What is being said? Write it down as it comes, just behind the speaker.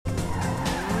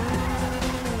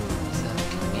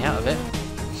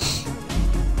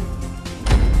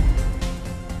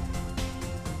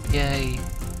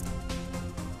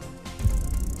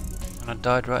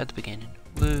died right at the beginning.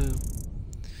 Woo!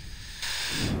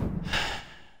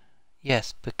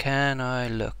 Yes, but can I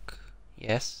look?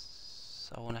 Yes,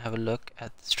 I want to have a look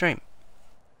at the stream.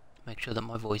 Make sure that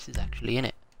my voice is actually in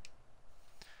it.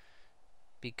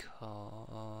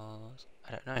 Because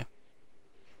I don't know.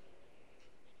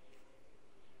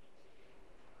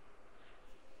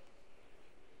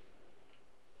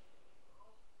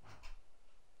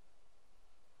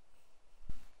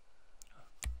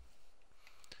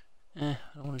 I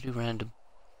don't want to do random.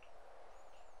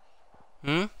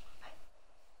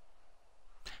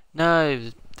 No,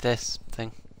 this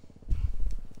thing.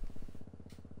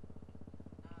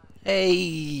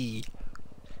 Hey!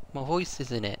 My voice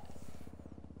is in it.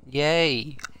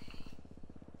 Yay!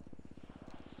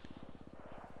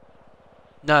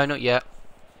 No, not yet.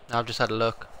 I've just had a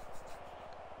look.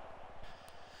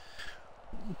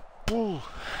 Ooh.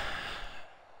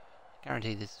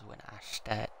 Guarantee this is when I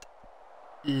start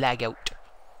lag out.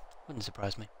 Wouldn't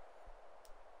surprise me.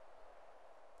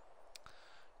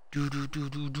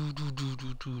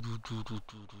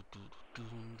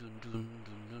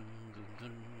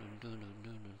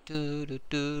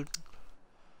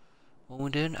 What we're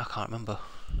doing? I can't remember.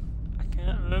 I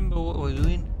can't remember what we're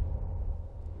doing.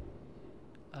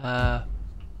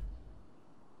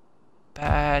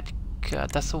 Bad God,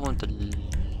 that's the one with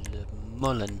the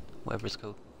Mullen, whatever it's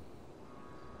called.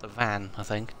 The van, I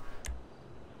think.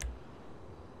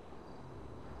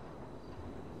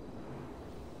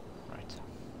 Right.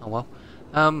 Oh well.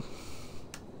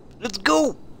 Let's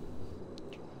go!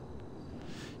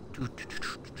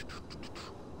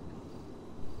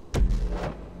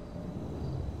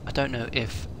 I don't know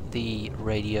if the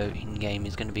radio in-game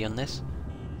is going to be on this,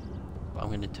 but I'm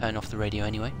going to turn off the radio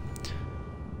anyway.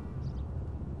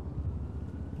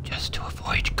 Just to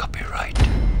avoid copyright,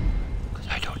 because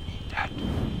I don't need that.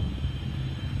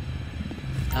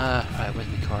 Right, where's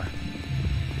my car?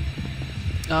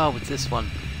 Oh, it's this one.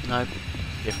 Nope,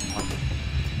 different one.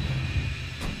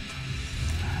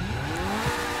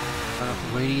 Turn off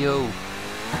the radio.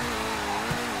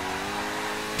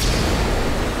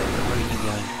 Where are you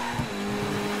going?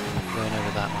 Going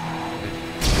over that one.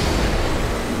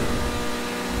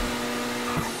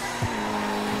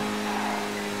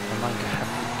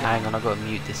 Hang on, I've got to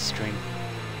mute this stream.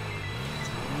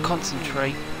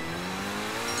 Concentrate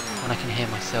when I can hear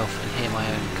myself and hear my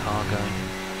own car going.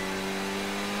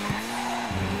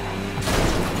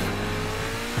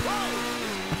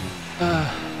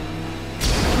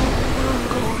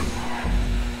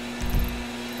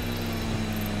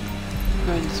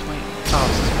 Going this way. Oh,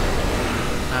 this is...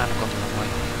 Ah, I've gone the wrong way.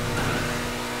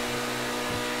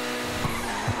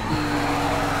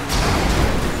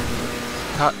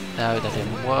 Cut. No, that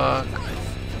didn't work.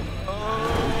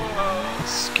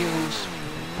 Skills.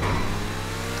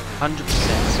 100%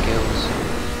 skills.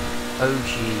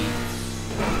 OG.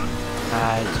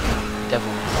 Add.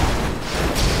 Devil.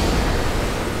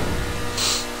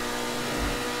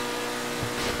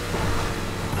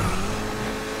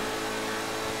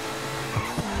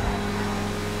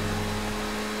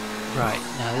 Right,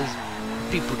 now there's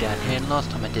people down here, and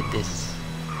last time I did this,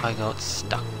 I got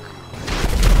stuck.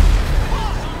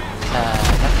 That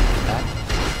could be bad.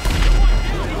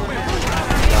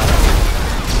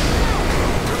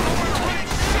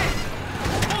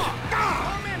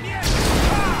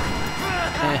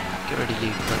 Get rid of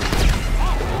you, quick.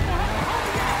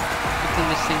 Good thing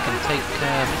this thing can take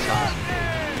missiles.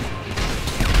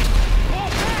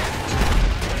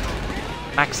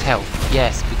 Max health,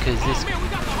 yes, because this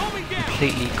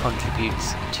completely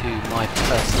contributes to my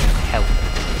personal health.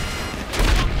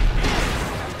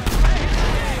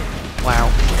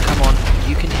 Wow, come on,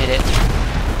 you can hit it.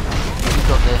 You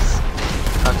got this.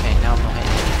 Okay, now I'm not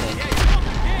hitting anything.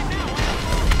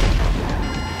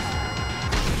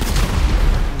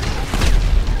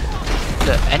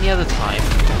 Look, any other time,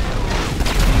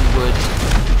 you would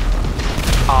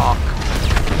arc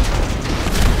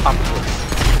upwards.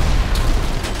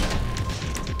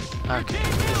 Okay.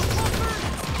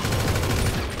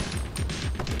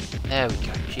 There we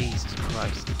go, Jesus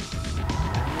Christ.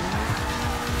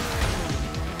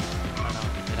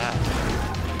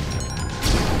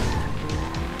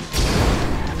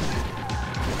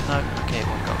 No, okay, it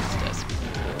won't go upstairs.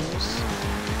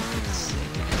 Sick.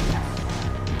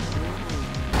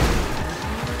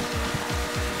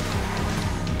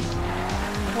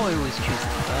 Why I always choose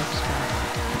the first one?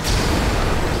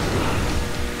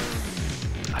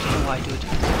 I don't know why I do it.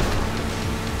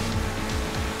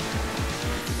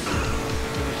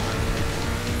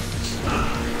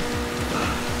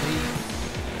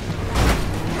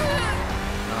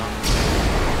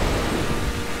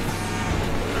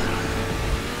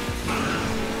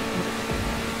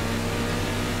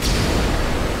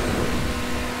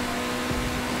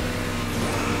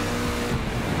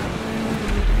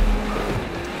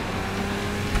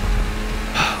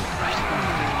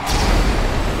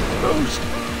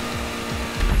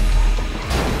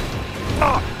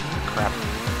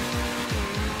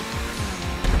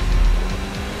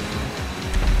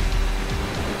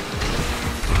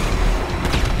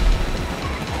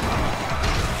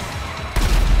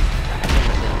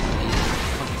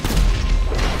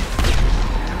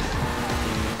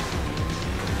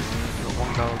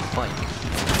 control the bike.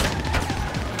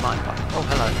 My bike. Oh,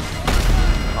 hello.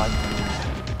 Bike.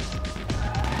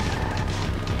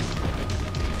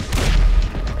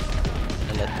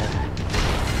 I let them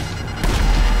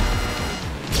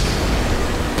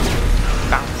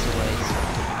bounce away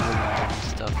and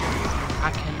stuff.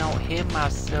 I cannot hear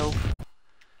myself.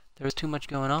 There is too much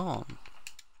going on.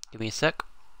 Give me a sec.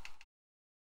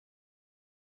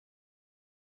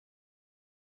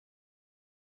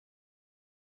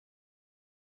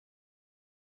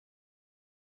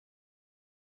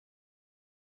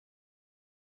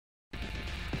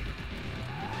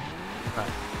 Right.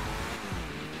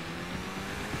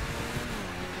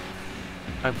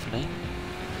 Hopefully,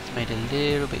 it's made it a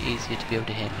little bit easier to be able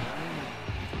to hear me.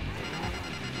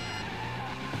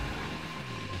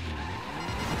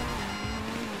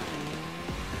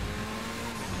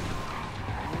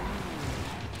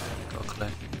 Got a clue.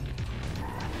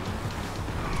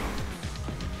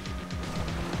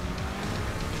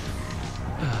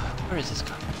 Where is this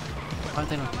guy? Why are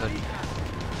they not coding?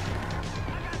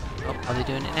 Oh, are they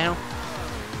doing it now?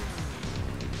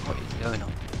 What is going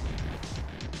on?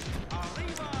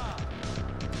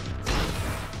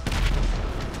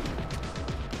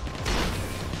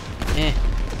 Eh.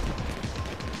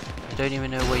 I don't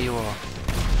even know where you are.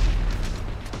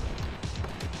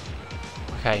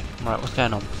 Okay, right, what's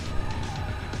going on?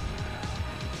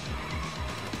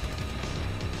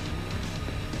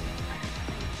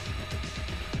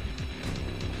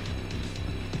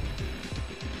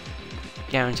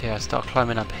 Guarantee I start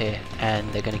climbing up here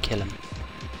and they're gonna kill him.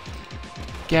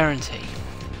 Guarantee.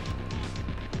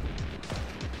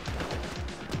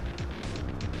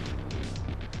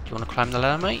 Do you want to climb the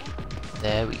ladder, mate?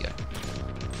 There we go.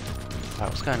 Right,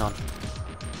 what's going on?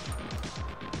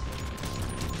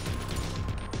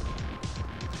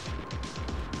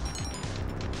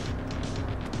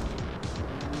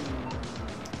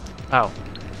 Oh.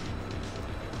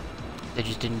 They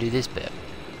just didn't do this bit.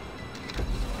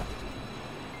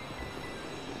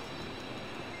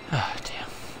 Oh dear.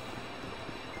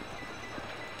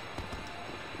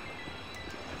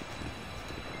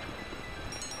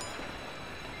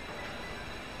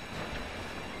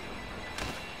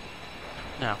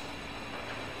 Now.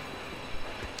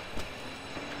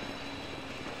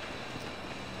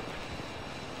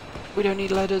 We don't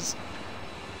need ladders.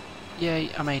 Yay,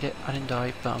 I made it. I didn't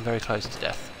die, but I'm very close to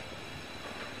death.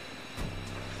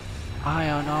 I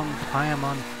am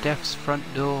on death's front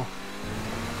door.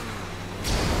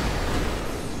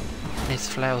 His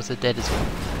flowers are dead as well.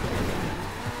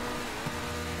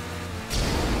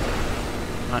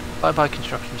 Right, bye bye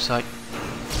construction site.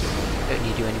 Don't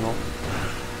need you anymore.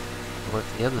 I'll wait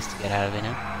for the others to get out of here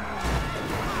now.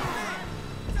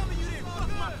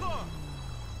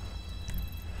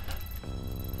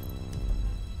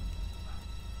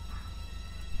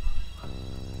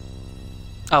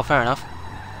 Oh, fair enough.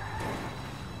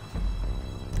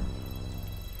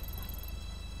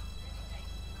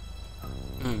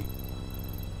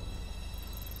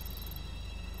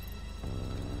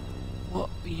 What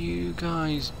are you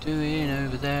guys doing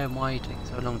over there and why are you taking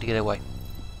so long to get away?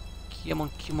 Come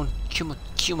on, come on, come on,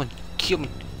 come on, come on.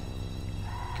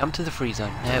 Come to the free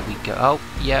zone. There we go. Oh,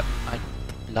 yep.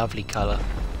 Lovely colour.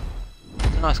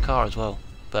 It's a nice car as well,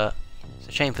 but it's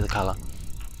a shame for the colour.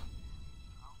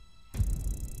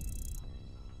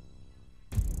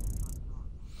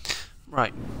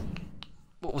 Right.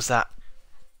 What was that?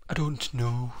 I don't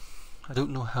know. I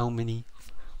don't know how many.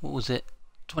 What was it?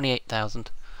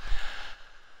 28,000.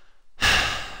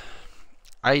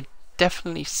 I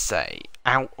definitely say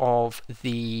out of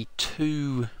the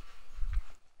two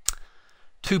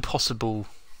possible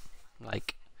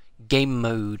like game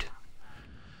mode,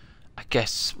 I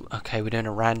guess, okay, we're doing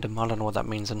a random, I don't know what that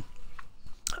means, and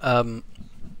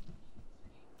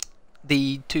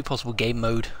the two possible game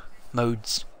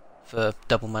modes for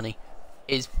double money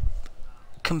is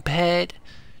compared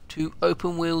to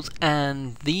open wheels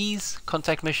and these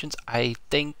contact missions. I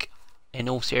think in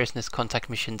all seriousness contact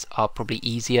missions are probably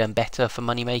easier and better for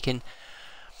money making,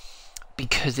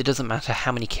 because it doesn't matter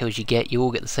how many kills you get, you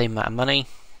all get the same amount of money.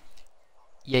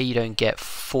 Yeah, you don't get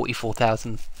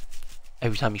 44,000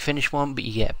 every time you finish one, but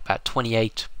you get about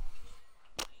 28,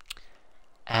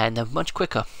 and they're much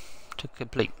quicker to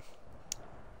complete.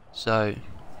 So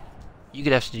you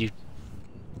could have to do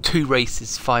 2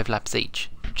 races, 5 laps each,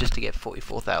 just to get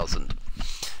 44,000,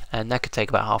 and that could take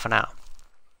about half an hour.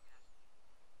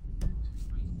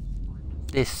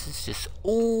 This is just,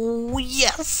 oh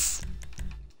yes!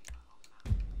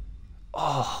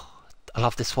 Oh, I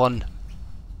love this one.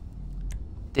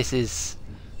 This is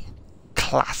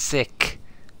classic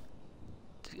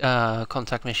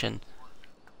contact mission.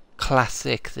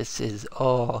 Classic, this is.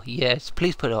 Oh, yes.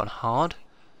 Please put it on hard.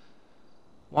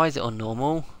 Why is it on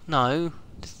normal? No,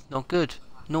 this is not good.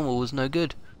 Normal was no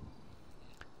good.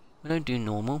 We don't do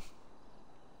normal.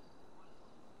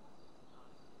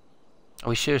 Are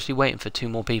we seriously waiting for 2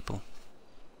 more people?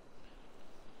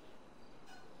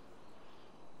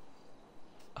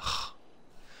 Ugh.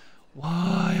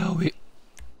 Why are we...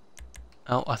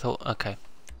 Oh, I thought... Okay.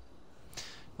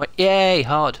 Wait, yay!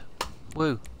 Hard!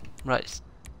 Woo! Right, let's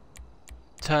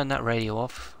turn that radio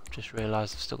off. Just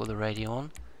realised I've still got the radio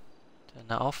on. Turn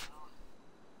that off.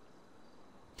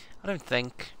 I don't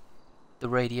think the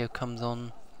radio comes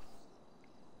on,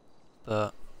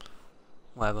 but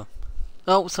whatever.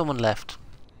 Oh, someone left.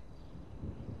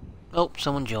 Oh,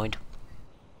 someone joined.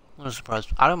 What a surprise.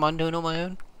 I don't mind doing it on my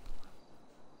own.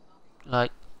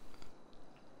 Like...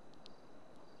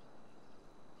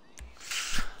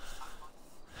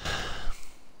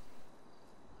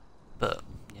 But,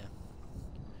 yeah.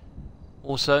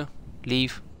 Also,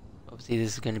 leave. Obviously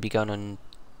this is going to be going on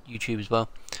YouTube as well.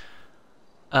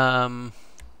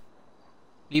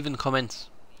 Leave in the comments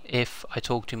if I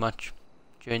talk too much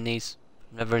during these.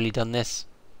 I've never really done this.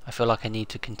 I feel like I need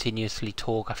to continuously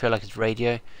talk. I feel like it's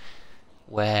radio,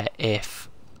 where if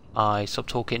I stop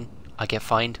talking, I get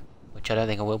fined, which I don't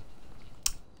think I will.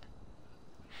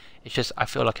 It's just, I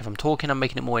feel like if I'm talking, I'm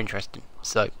making it more interesting.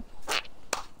 So,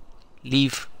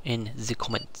 leave in the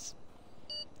comments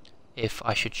if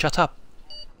I should shut up,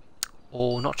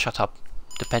 or not shut up,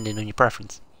 depending on your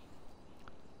preference.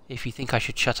 If you think I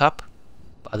should shut up,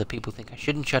 but other people think I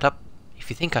shouldn't shut up, if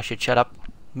you think I should shut up,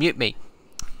 mute me.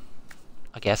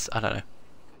 I guess, I don't know.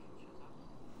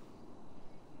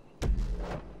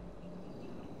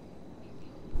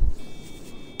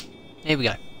 Here we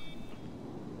go.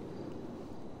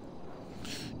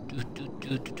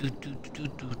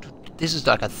 This is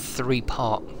like a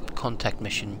 3-part contact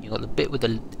mission. You got the bit with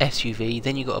the SUV,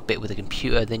 then you got a bit with the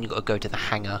computer, then you got to go to the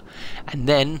hangar, and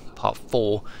then part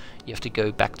 4, you have to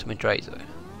go back to Madrazo.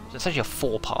 So it's actually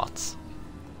 4 parts.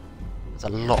 There's a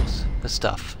lot of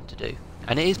stuff to do,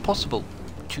 and it is possible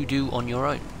to do on your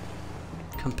own,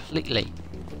 completely.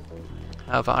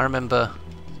 However, I remember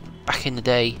back in the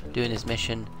day doing this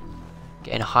mission,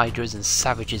 getting hydras and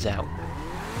savages out.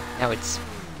 Now it's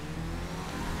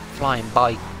flying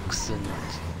bikes and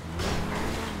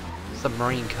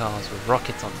submarine cars with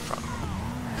rockets on the front.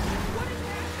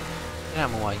 Get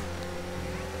out of my way.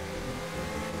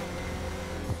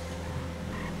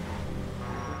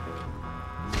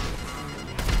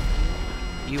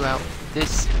 You out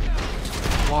this?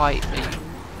 Why are you?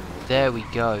 There we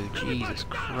go. Jesus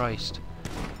Christ.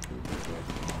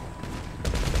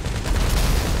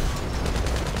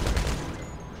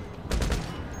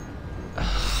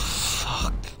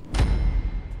 Fuck.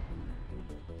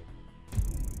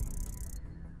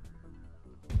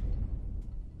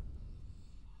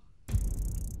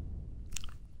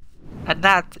 And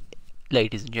that,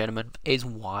 ladies and gentlemen, is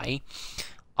why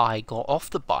I got off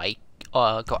the bike,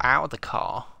 got out of the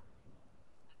car,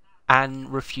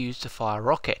 and refused to fire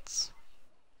rockets.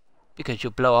 Because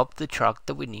you'll blow up the truck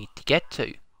that we need to get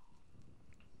to.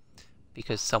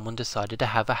 Because someone decided to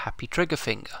have a happy trigger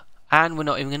finger. And we're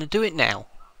not even going to do it now.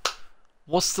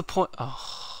 What's the point?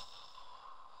 Oh.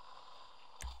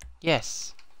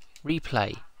 Yes.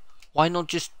 Replay. Why not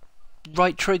just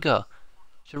right trigger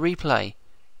to replay?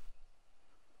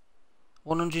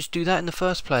 Why not just do that in the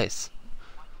first place?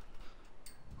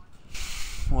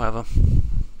 Whatever.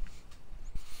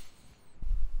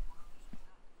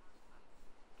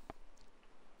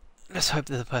 Let's hope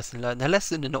that the person learned their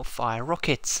lesson and not fire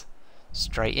rockets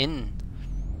straight in.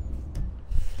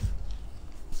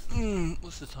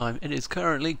 What's the time? It is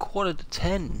currently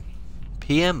 10:15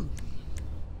 PM.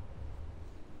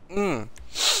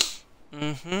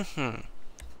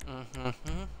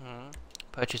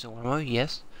 Purchase of ammo,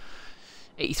 yes.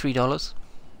 $83.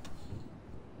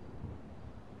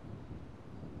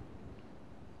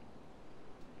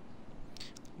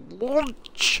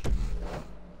 Launch!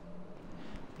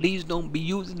 Please don't be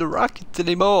using the rockets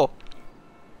anymore.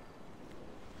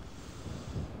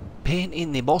 Pain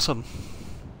in the bottom.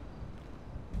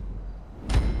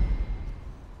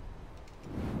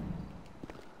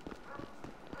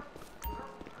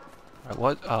 Right,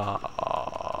 what?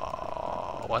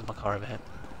 Why's my car over here?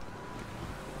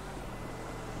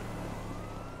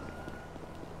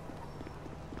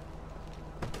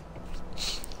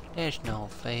 There's no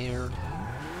fair.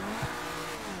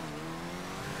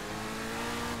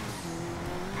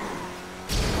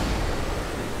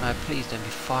 Please don't be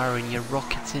firing your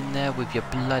rockets in there with your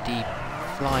bloody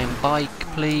flying bike,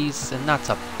 please. And that's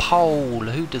a pole.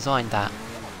 Who designed that?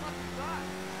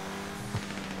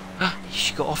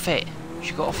 She got off it.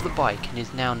 She got off the bike and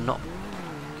is now not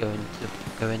going to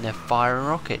go in there firing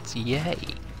rockets. Yay!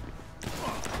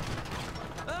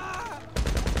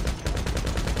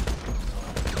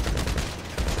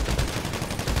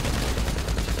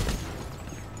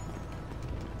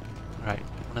 Right,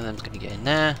 one of them's going to get in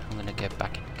there. I'm going to get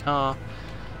back in the car.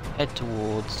 Head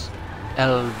towards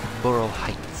Elborough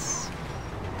Heights.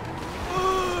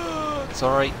 It's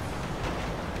alright.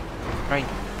 Train.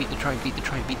 Beat the train, beat the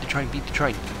train, beat the train, beat the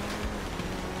train.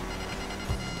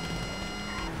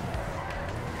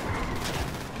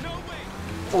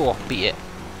 Oh, beat it.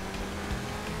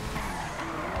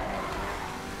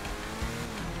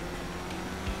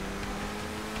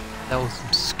 That was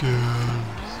some skills.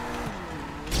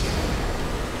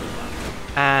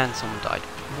 And someone died.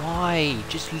 Why?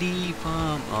 Just leave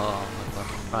them. Oh my god.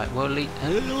 Right,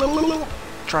 well,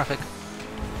 traffic.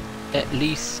 At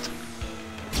least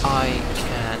I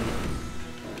can...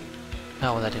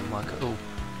 Oh, well, that didn't work. Oh,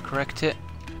 correct it.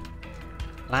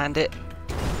 Land it.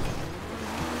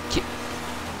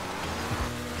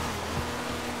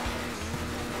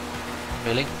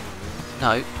 Really?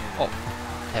 No. Oh,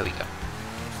 there we go.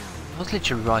 I was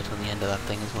literally right on the end of that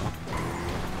thing as well.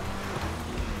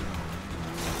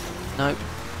 No.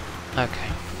 Okay.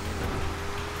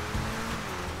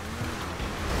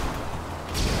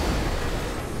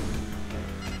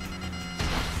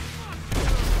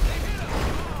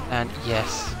 And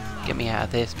yes, get me out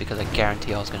of this because I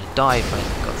guarantee I was going to die if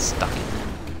I got stuck in there.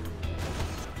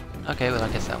 Okay, well I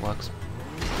guess that works.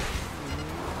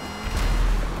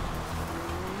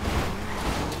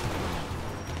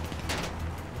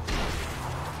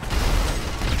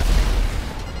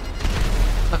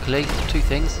 Luckily, two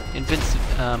things.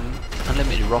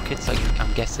 Unlimited rockets,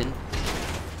 I'm guessing.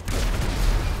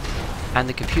 And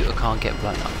the computer can't get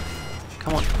blown up.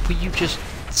 Come on, will you just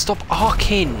stop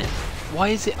arcing? Why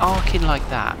is it arcing like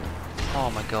that? Oh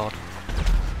my god.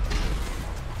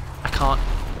 I can't...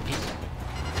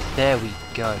 There we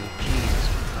go. Jesus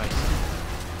Christ.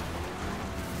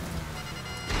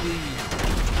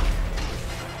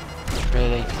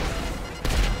 Really?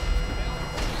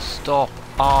 Stop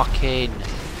arcing.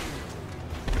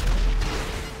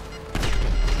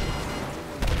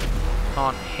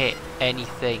 Can't hit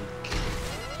anything.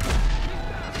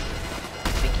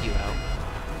 Take you out.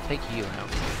 Take you out.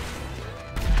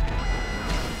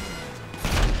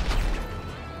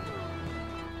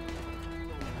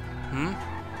 Hmm?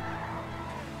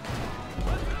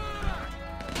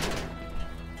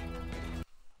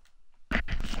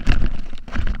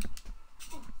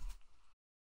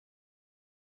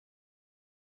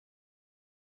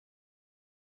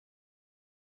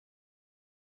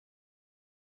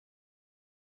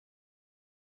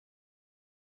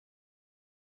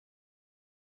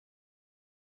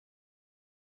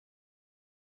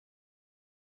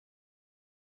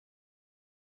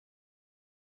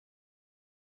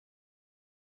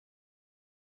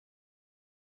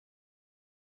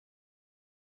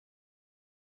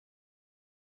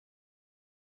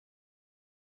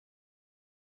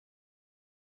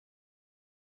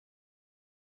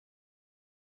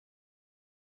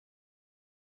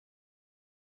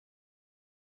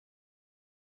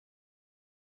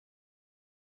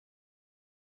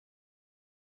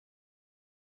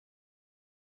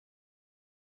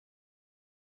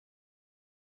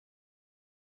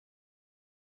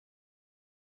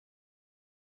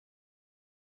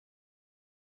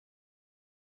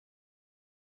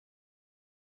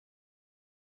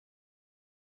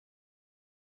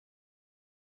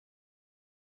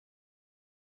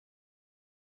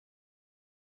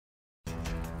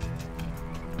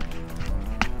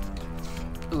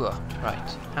 Ooh,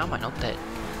 right. How am I not dead?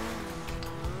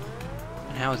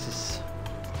 And how is this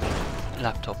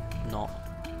laptop not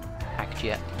hacked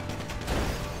yet?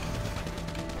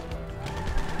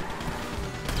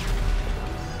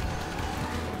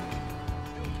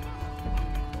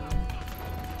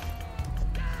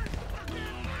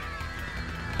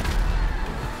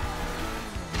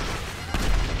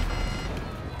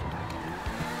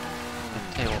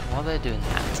 Okay, well, while they're doing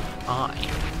that,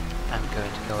 I'm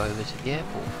going to go over to the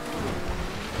airport.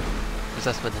 Because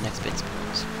that's where the next bit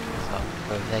spawns. So I'm going to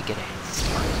go over there, get a head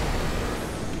start.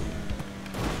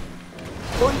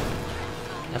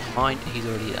 Never mind, he's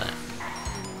already done it.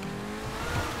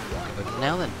 Go over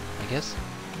now then, I guess.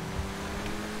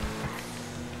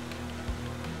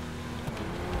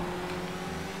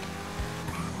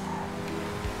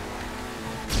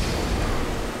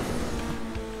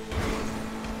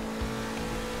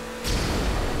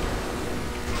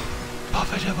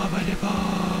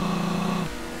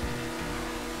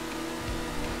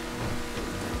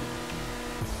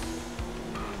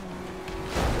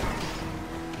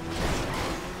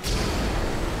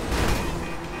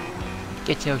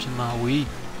 Get out of my way.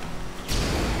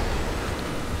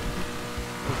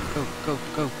 Go, go, go,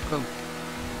 go, go.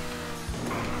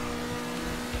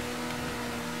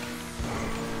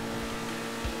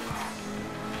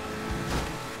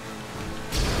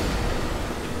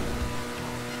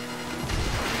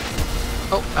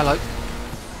 Oh, hello.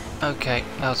 Okay,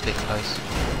 that was a bit close.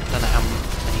 Don't know how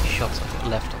many shots I've got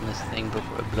left on this thing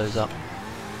before it blows up.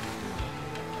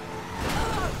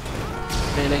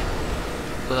 Really?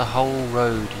 With a whole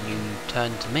road and you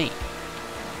turn to me?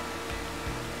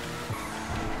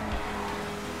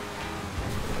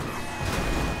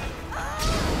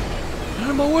 Out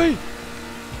of my way!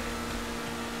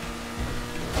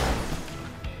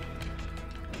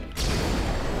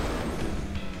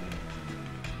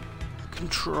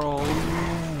 Control.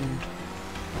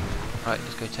 Right,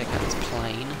 let's go take out this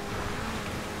plane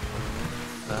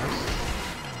first.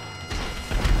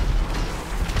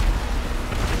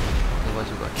 Otherwise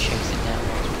we've got to chase it down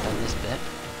once we've done this bit.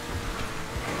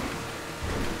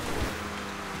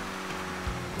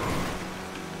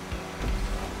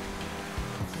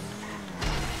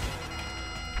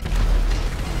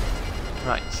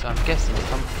 Right, so I'm guessing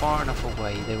if I'm far enough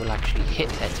away they will actually hit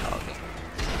their target.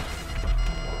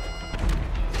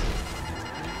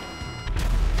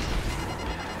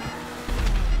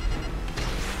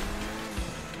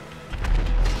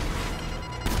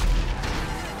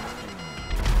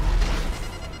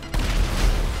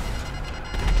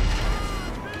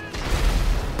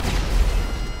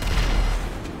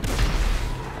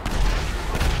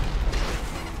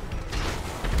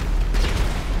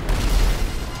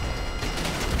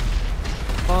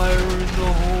 Fire in the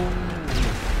hole!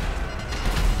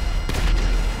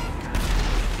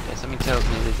 Okay, something tells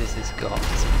me that this has got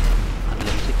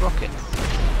unlimited rockets.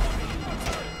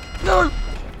 No!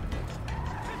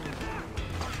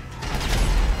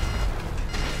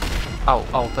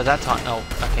 Oh, for that time. Oh,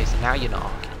 okay, so now you're not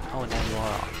arcing. Oh, now you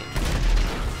are arcing.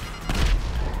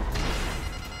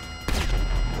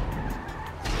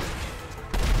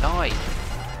 Die!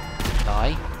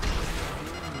 Die.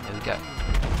 There we go.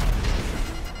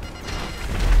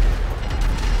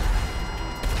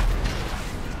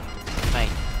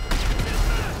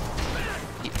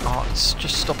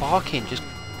 Just stop arcing, just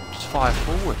fire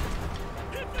forward.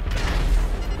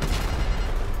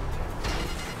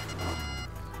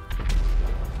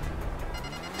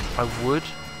 I would.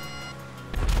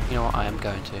 You know what, I am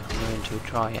going to. I'm going to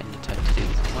try and attempt to do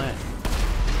this on my own.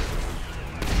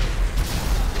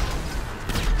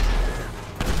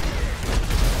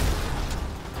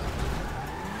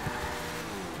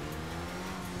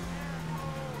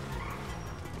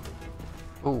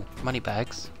 Oh, money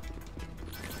bags.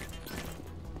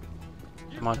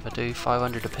 Mind if I do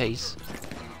 500 apiece?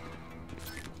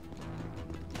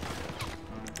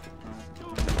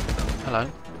 Hello.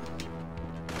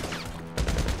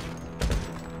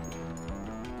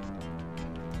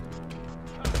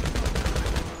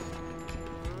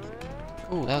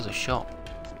 Oh, that was a shot.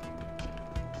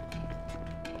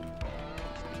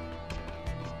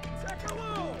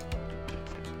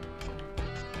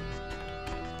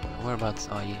 Whereabouts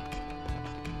are you?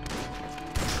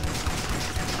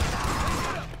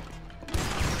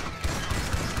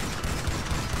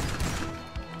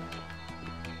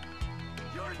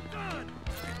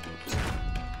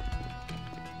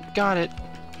 Got it!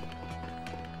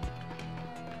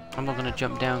 I'm not gonna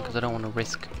jump down because I don't want to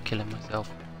risk killing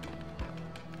myself.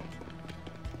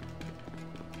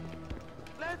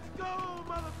 Let's go,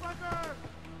 motherfucker!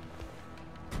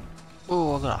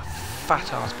 Oh, I got a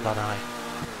fat ass blood eye.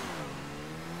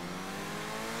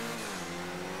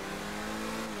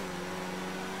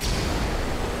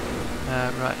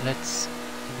 Right, let's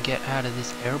get out of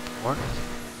this airport.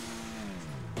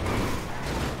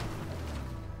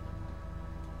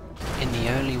 In the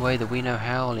only way that we know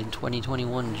how in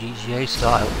 2021 GTA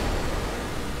style.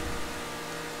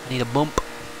 I need a bump.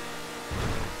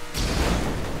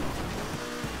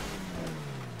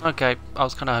 Okay, I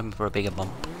was kind of hoping for a bigger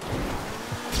bump.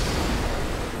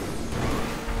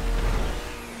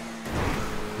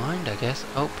 Mind, I guess.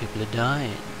 Oh, people are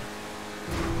dying.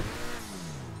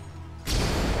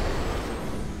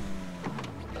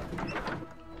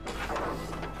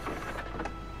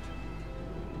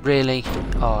 Really?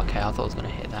 Oh, okay, I thought I was going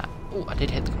to hit that. Oh, I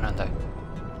did hit the ground though.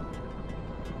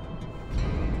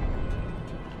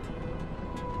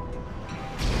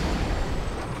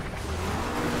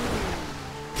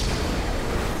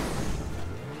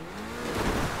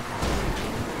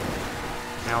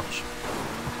 Ouch.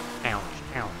 Ouch,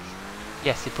 ouch.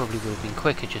 Yes, it probably would have been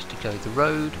quicker just to go the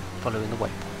road, following the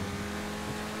waypoint.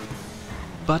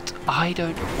 But I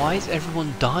don't... Why is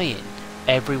everyone dying?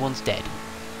 Everyone's dead.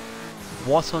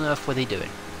 What on earth were they doing?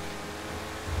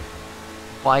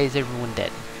 Why is everyone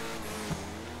dead?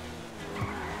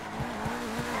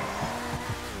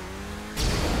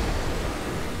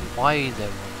 Why is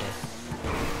everyone dead?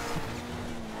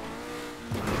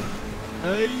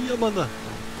 Hey, I'm on the...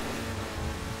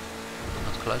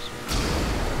 That's close.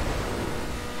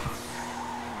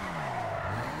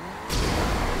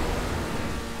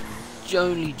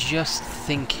 Only just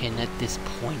thinking at this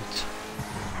point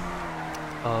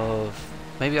of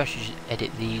maybe I should just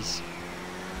edit these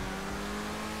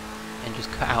and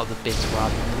just cut out the bits where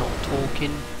I'm not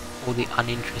talking, or the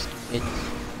uninteresting bits.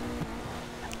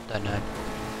 Don't know.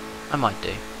 I might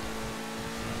do.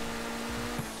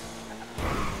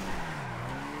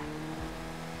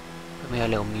 Put me a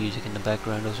little music in the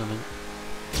background or something.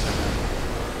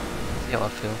 See how I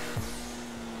feel.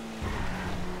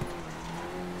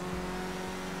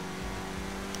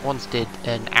 Once did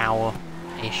an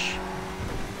hour-ish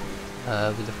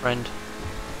with a friend,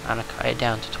 and I cut it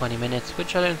down to 20 minutes,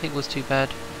 which I don't think was too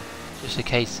bad. Just a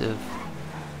case of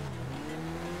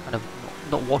kind of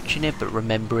not watching it, but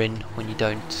remembering when you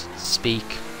don't speak,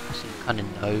 so you kind of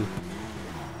know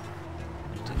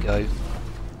when to go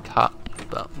cut,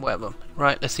 but whatever.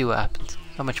 Right, let's see what happens.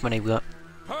 How much money we got?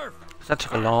 Perfect. That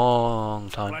took a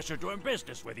long time. Pleasure doing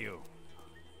business with you.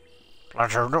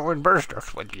 Pleasure doing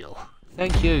business with you.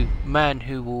 Thank you, man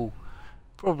who will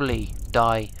probably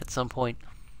die at some point.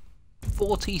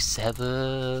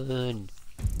 47.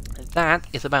 That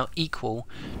is about equal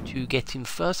to getting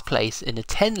first place in a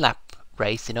 10-lap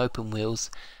race in open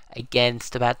wheels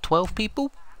against about 12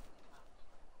 people.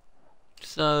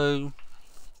 So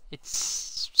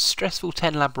it's stressful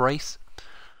 10-lap race,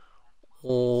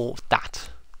 or that.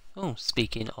 Oh,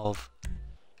 speaking of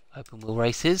open wheel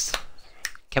races,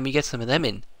 can we get some of them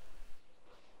in?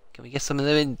 Can we get some of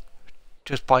them in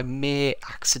just by mere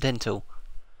accidental?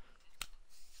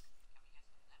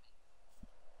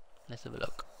 Let's have a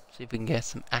look. See if we can get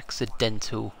some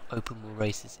accidental open wheel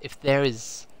races. If there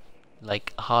is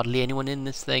like hardly anyone in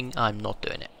this thing, I'm not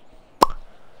doing it.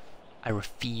 I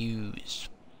refuse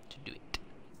to do it.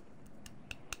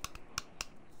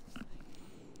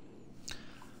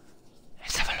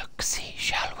 Let's have a look, see,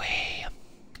 shall we?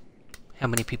 How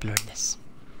many people are in this?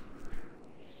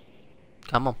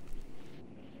 Come on.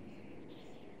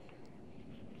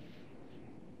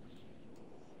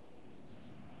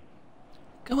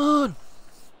 Come on!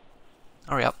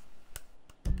 Hurry up.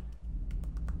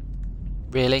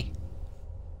 Really?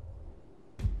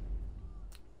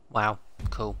 Wow,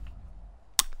 cool.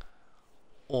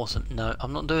 Awesome. No,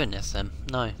 I'm not doing this then.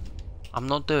 No. I'm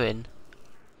not doing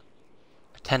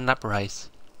a 10-lap race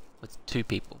with 2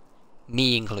 people.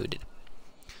 Me included.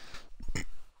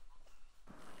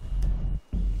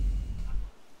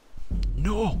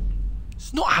 No!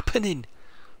 It's not happening!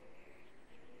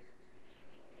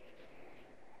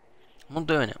 I'm not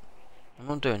doing it. I'm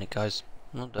not doing it, guys.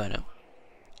 I'm not doing it.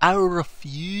 I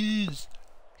refuse!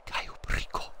 I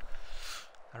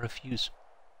refuse.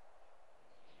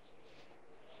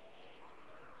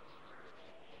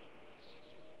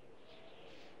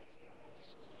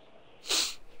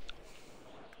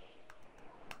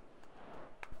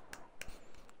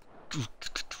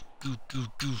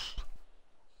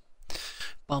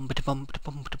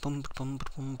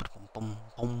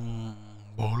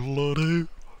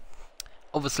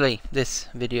 Obviously, this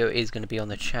video is going to be on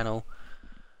the channel.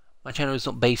 My channel is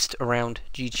not based around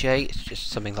GTA, it's just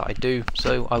something that I do,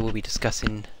 so I will be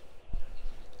discussing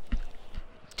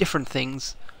different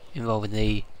things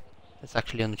involving that's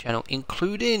actually on the channel,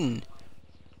 including,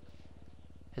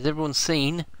 has everyone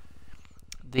seen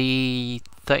the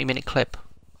 30-minute clip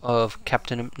of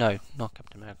Falcon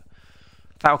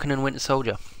and Winter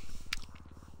Soldier?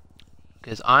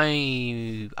 Because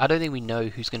I don't think we know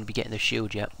who's going to be getting the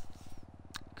shield yet,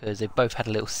 because they've both had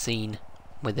a little scene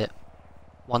with it.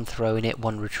 One throwing it,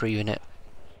 one retrieving it.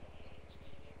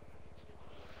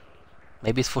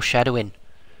 Maybe it's foreshadowing.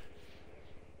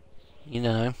 You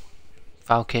know,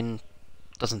 Falcon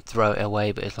doesn't throw it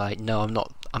away, but it's like, no, I'm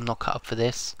not cut up for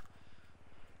this.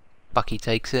 Bucky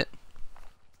takes it.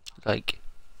 Like,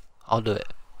 I'll do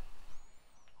it.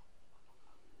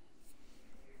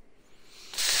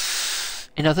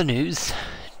 In other news,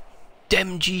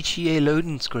 dem GTA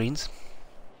loading screens.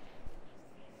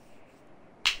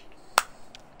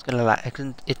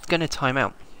 It's gonna time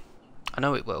out. I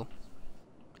know it will.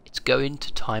 It's going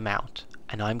to time out,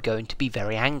 and I'm going to be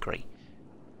very angry.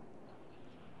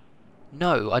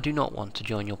 No, I do not want to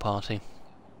join your party.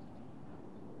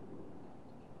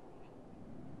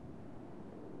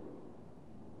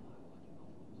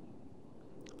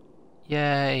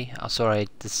 Yay! Oh, sorry,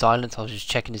 the silence. I was just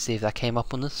checking to see if that came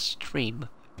up on the stream.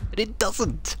 But it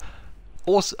doesn't!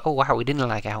 Also, oh wow, we didn't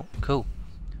lag out. Cool.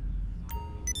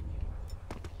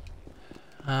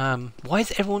 Why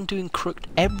is everyone doing crooked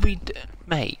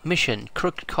mate, mission,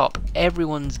 crooked cop,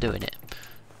 everyone's doing it.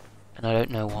 And I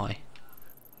don't know why.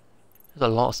 There's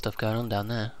a lot of stuff going on down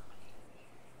there.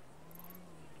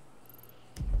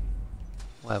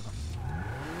 Whatever.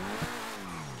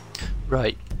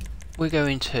 Right, we're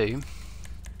going to...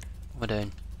 What we're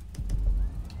doing?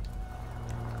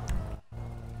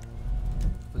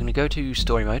 We're going to go to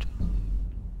story mode.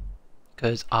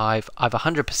 Because I've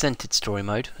 100%ed story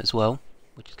mode as well,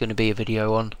 which is going to be a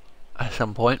video on at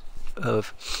some point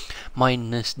of my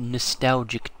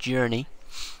nostalgic journey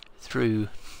through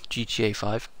GTA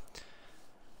 5,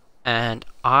 and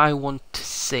I want to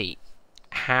see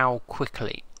how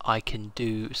quickly I can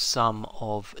do some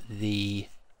of the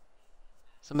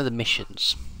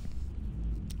missions.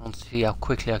 I want to see how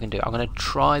quickly I can do it. I'm going to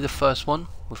try the first one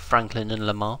with Franklin and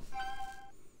Lamar.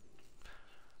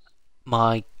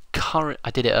 I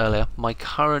did it earlier. My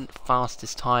current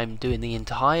fastest time doing the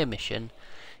entire mission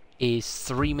is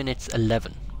 3 minutes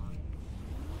 11.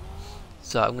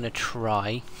 So I'm going to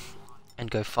try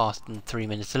and go faster than 3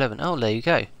 minutes 11. Oh, there you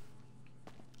go.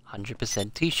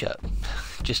 100% t-shirt.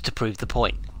 Just to prove the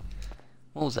point.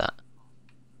 What was that?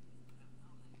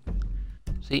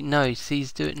 See, no,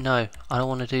 he's doing... No, I don't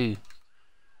want to do...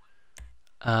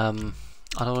 I don't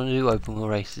want to do open wheel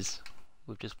races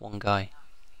with just one guy.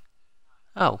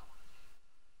 Oh.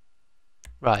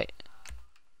 Right.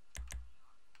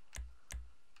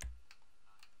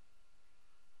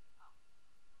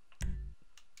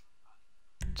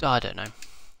 So I don't know.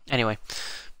 Anyway.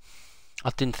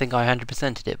 I didn't think I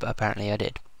 100%ed it, but apparently I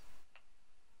did.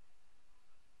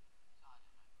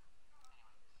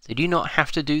 So do you not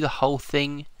have to do the whole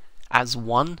thing as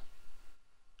one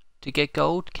to get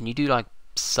gold? Can you do like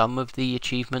some of the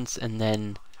achievements and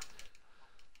then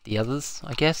the others,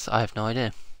 I guess? I have no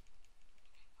idea.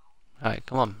 Alright,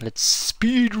 come on, let's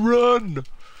speed run!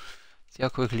 See how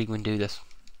quickly we can do this.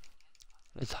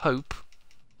 Let's hope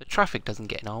the traffic doesn't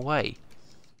get in our way.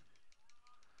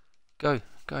 Go,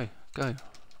 go, go.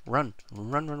 Run,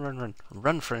 run, run, run, run.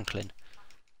 Run, Franklin.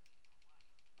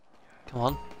 Come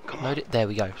on, load it. There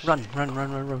we go. Run, run,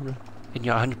 run, run, run, run. In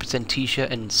your 100%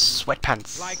 t-shirt and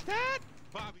sweatpants. Like that?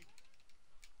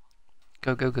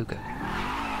 Go, go, go, go.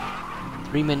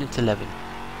 3 minutes 11.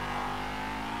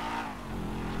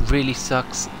 Really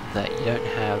sucks that you don't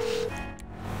have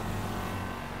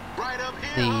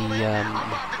the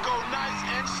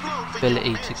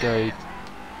ability to go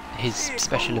his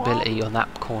special ability on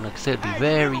that corner, because it would be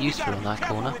very useful on that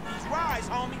corner.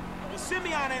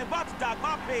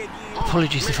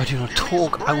 Apologies if I do not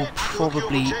talk, I will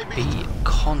probably be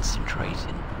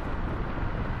concentrating.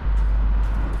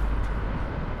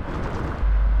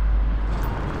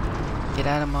 Get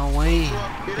out of my way,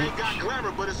 bitch.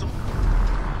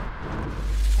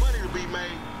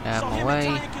 Out of my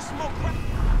way.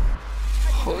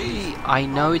 Hoi. I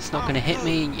know it's not going to hit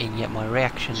me, and yet my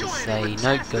reactions say,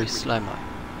 no, go slow-mo.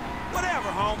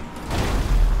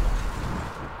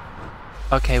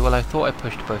 Okay, well I thought I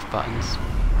pushed both buttons,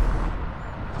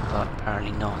 but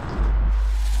apparently not.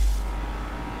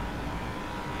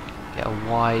 Get a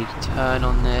wide turn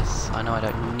on this. I know I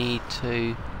don't need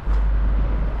to.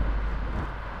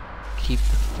 Keep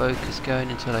the focus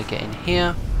going until I get in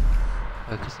here.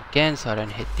 Focus again so I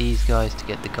don't hit these guys to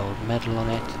get the gold medal on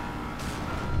it.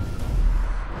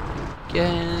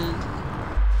 Again.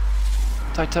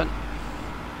 Tight turn.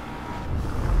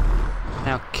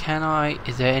 Now can I...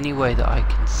 Is there any way that I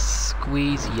can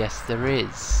squeeze? Yes there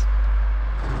is.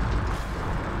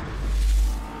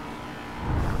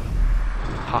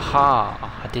 Haha!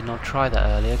 I did not try that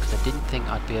earlier because I didn't think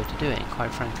I'd be able to do it. And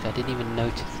quite frankly I didn't even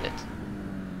notice it.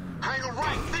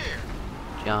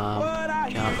 Jump,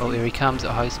 jump. Oh, here he comes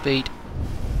at high speed.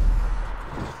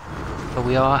 But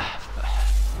we are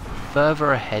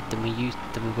further ahead than we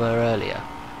were earlier.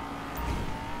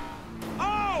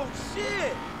 Oh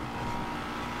shit!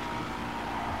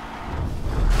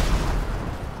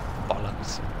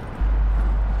 Bollocks.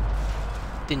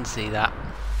 Didn't see that.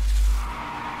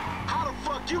 How the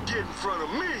fuck you get in front of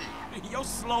me? Your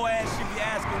slow ass should be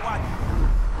asking why.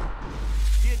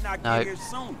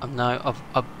 No,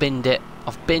 I've binned it.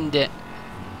 I've binned it.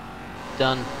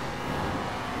 Done.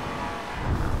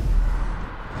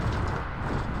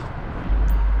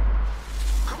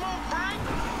 Come on, Frank.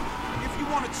 If you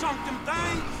want to chunk them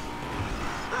things.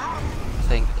 I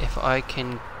think if I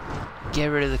can get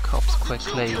rid of the cops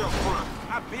quickly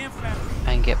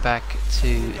and get back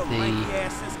to the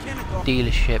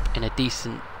dealership in a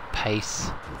decent pace,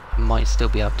 I might still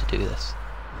be able to do this.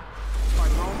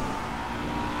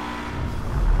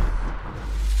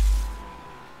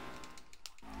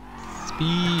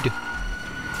 Speed!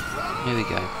 Here we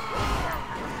go.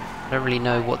 I don't really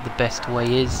know what the best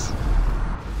way is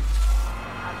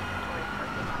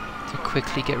to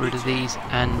quickly get rid of these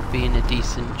and be in a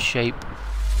decent shape.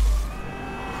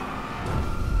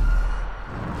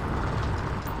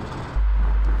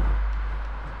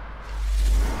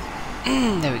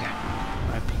 There we go.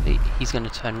 Right, he's going to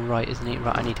turn right, isn't he?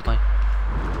 Right, I need to go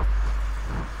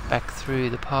back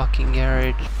through the parking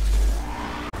garage.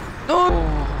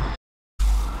 No!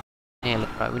 Yeah,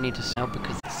 look, right, we need to sell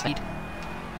because the seed.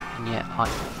 And yeah,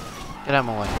 get out of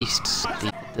my way. East,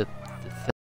 the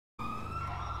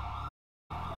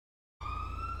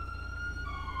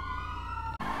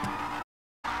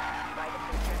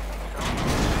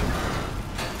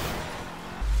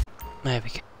there we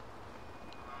go.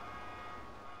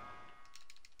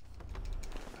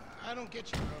 I don't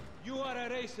get you, bro. You are a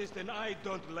racist and I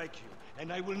don't like you.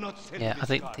 And I will not send Yeah, this I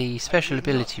think car. the special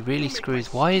ability really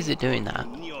screws. Why is it doing that?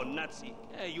 Neo-Nazi.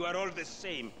 You are all the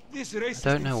same. This I racist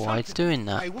don't know why it's doing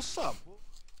that. Hey, what's up?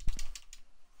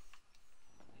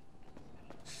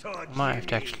 I might have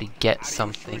to actually get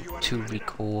something to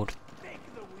record.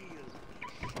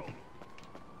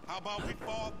 How about we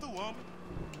fall through, huh?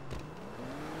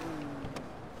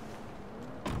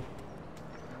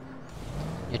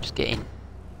 Yeah, just get in.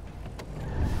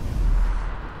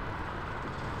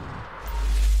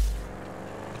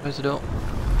 Close the door.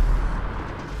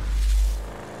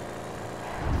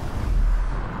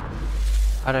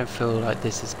 I don't feel like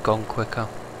this has gone quicker.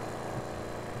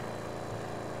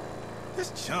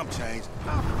 This chump change.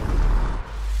 I'm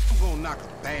gonna knock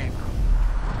a bang.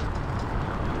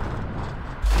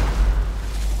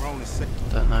 Grown and sick.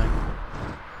 Don't know.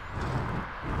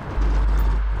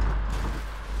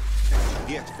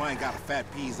 Yes, if I ain't got a fat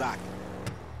peas I can.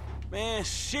 Man,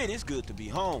 shit, it's good to be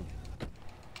home.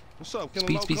 What's up? Can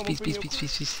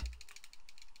Speed.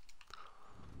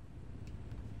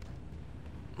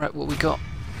 Right, what we got?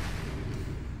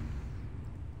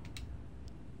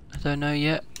 I don't know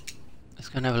yet. Let's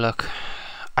go and have a look.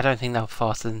 I don't think they're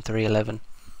faster than 311.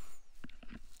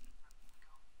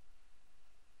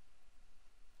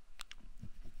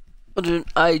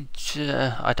 I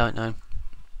don't know.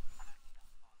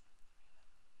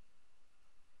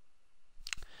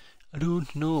 I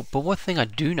don't know, but one thing I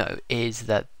do know is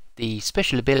that the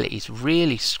special abilities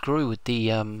really screw with the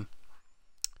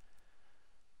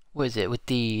what is it, with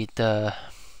the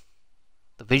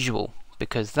visual,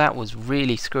 because that was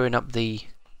really screwing up the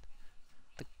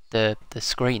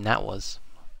screen. That was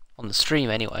on the stream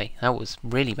anyway. That was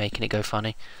really making it go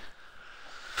funny.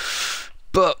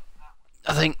 But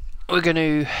I think we're going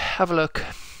to have a look,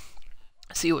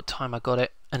 see what time I got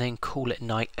it, and then call it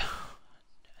night.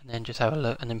 And then just have a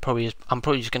look, and then I'm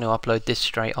probably just going to upload this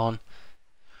straight on,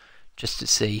 just to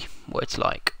see what it's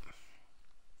like,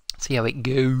 see how it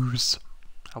goes.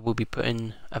 I will be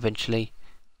putting eventually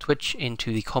Twitch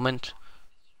into the comment,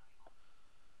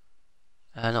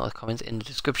 not the comments, in the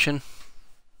description.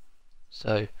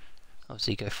 So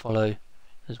obviously go follow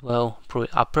as well.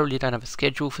 I probably don't have a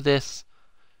schedule for this,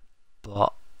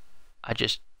 but I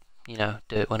just, you know,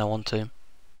 do it when I want to.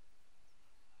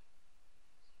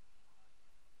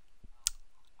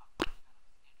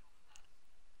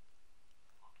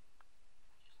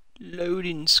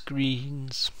 Loading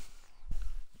screens.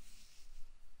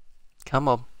 Come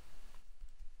on.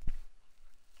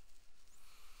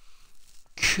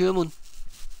 Come on.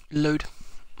 Load.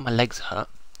 My legs hurt.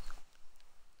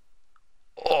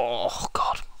 Oh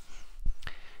god.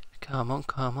 Come on.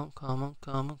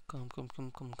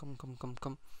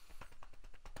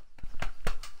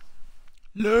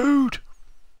 Load.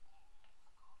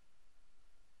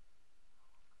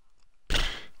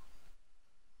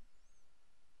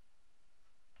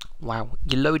 Wow,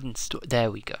 you're loading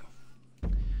there we go.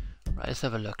 Right, let's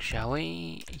have a look, shall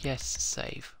we? Yes,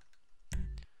 save.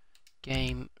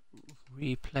 Game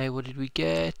replay, what did we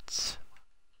get?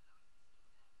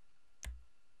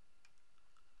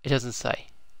 It doesn't say.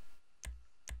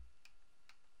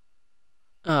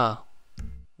 Oh,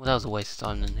 well that was a waste of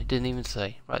time then, it didn't even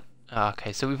say. Right,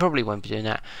 okay, so we probably won't be doing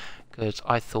that, because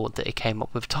I thought that it came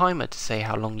up with a timer to say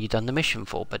how long you'd done the mission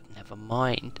for, but never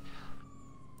mind.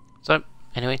 So,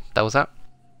 anyway, that was that.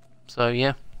 So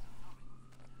yeah,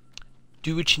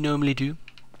 do what you normally do,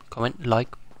 comment, like,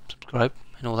 subscribe,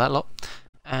 and all that lot,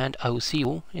 and I will see you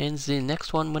all in the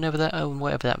next one, whenever that,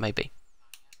 whatever that may be.